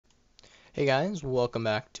Hey guys, welcome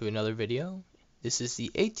back to another video. This is the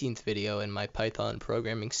 18th video in my Python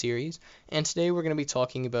programming series, and today we're going to be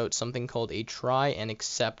talking about something called a try and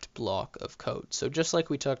except block of code. So just like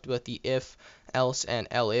we talked about the if, else, and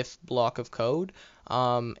elif block of code,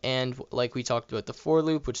 and like we talked about the for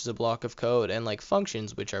loop, which is a block of code, and like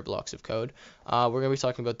functions, which are blocks of code, we're going to be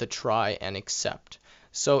talking about the try and except.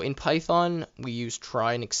 So in Python, we use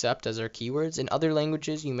try and except as our keywords. In other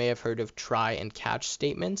languages, you may have heard of try and catch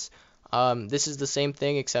statements. This is the same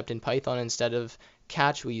thing except in Python instead of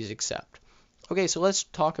catch we use except. Okay, so let's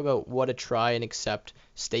talk about what a try and except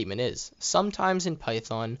statement is. Sometimes in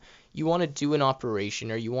Python you want to do an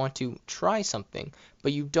operation or you want to try something,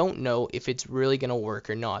 but you don't know if it's really going to work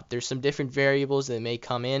or not. There's some different variables that may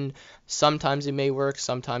come in. Sometimes it may work,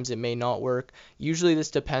 sometimes it may not work. Usually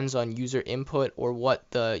this depends on user input or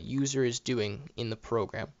what the user is doing in the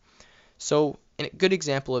program. So a good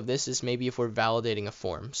example of this is maybe if we're validating a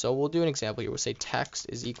form. So we'll do an example here. We'll say text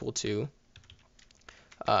is equal to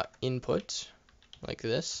input, like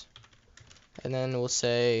this, and then we'll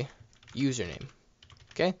say username.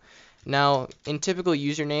 Okay. Now, in typical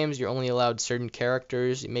usernames, you're only allowed certain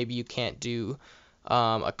characters. Maybe you can't do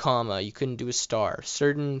a comma, you couldn't do a star,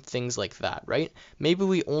 certain things like that, right? Maybe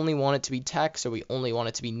we only want it to be text or we only want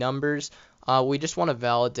it to be numbers. We just want to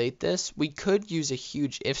validate this. We could use a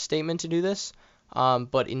huge if statement to do this,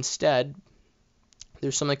 but instead,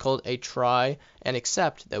 there's something called a try and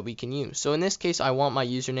except that we can use. So in this case, I want my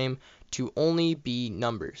username to only be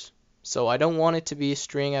numbers. So I don't want it to be a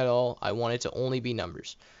string at all. I want it to only be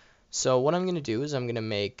numbers. So what I'm going to do is I'm going to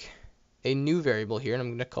make a new variable here, and I'm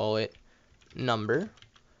going to call it number.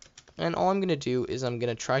 And all I'm going to do is I'm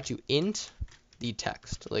going to try to int the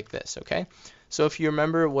text like this, okay? So if you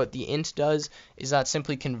remember, what the int does is that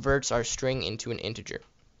simply converts our string into an integer.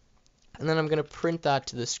 And then I'm going to print that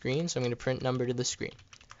to the screen. So I'm going to print number to the screen.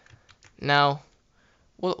 Now,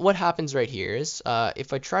 what happens right here is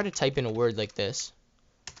if I try to type in a word like this,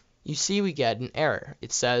 you see we get an error.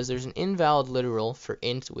 It says there's an invalid literal for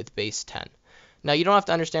int with base 10. Now, you don't have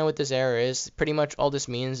to understand what this error is. Pretty much all this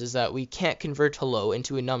means is that we can't convert hello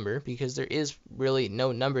into a number because there is really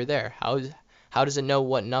no number there. How does it know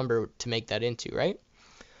what number to make that into, right?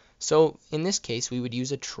 So in this case, we would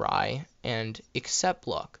use a try and except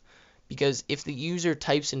block. Because if the user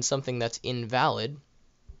types in something that's invalid,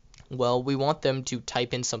 well, we want them to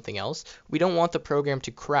type in something else. We don't want the program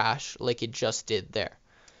to crash like it just did there.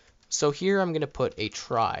 So here I'm going to put a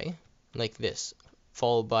try, like this,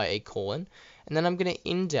 followed by a colon, and then I'm going to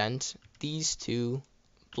indent these two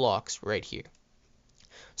blocks right here.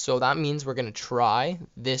 So that means we're going to try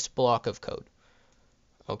this block of code.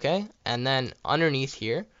 Okay, and then underneath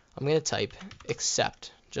here, I'm going to type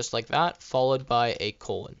except, just like that, followed by a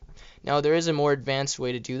colon. Now, there is a more advanced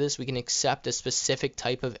way to do this. We can accept a specific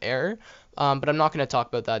type of error, but I'm not going to talk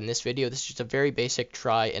about that in this video. This is just a very basic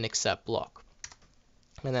try and except block.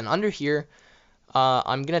 And then under here,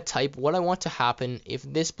 I'm going to type what I want to happen if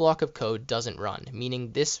this block of code doesn't run,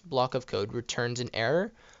 meaning this block of code returns an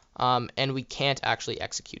error, and we can't actually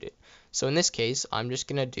execute it. So in this case, I'm just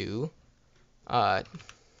going to do,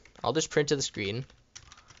 I'll just print to the screen,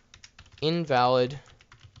 invalid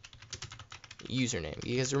username,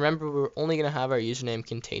 because remember, we're only going to have our username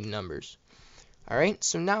contain numbers. Alright,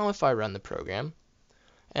 so now if I run the program,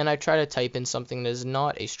 and I try to type in something that is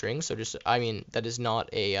not a string, so that is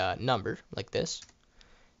not a number, like this,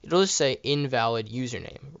 it'll just say invalid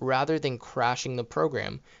username, rather than crashing the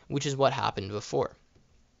program, which is what happened before.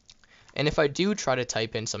 And if I do try to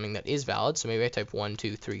type in something that is valid, so maybe I type 1,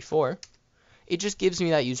 2, 3, 4, it just gives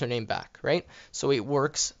me that username back, right? So it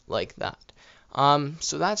works like that.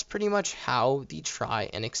 So that's pretty much how the try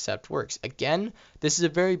and except works. Again, this is a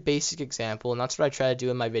very basic example, and that's what I try to do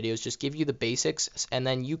in my videos, just give you the basics, and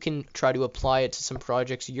then you can try to apply it to some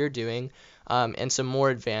projects you're doing, and some more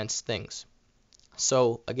advanced things.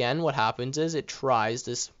 So again, what happens is it tries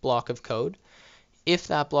this block of code. If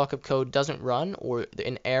that block of code doesn't run or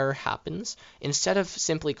an error happens, instead of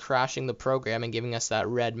simply crashing the program and giving us that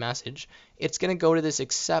red message, it's going to go to this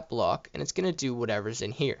except block, and it's going to do whatever's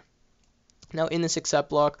in here. Now in this except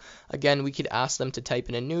block, again, we could ask them to type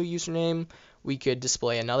in a new username, we could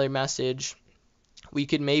display another message, we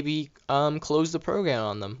could maybe close the program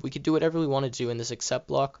on them. We could do whatever we want to do in this except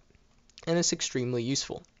block, and it's extremely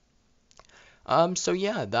useful. So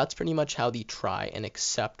yeah, that's pretty much how the try and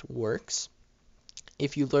except works.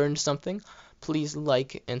 If you learned something, please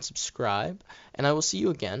like and subscribe, and I will see you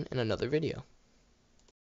again in another video.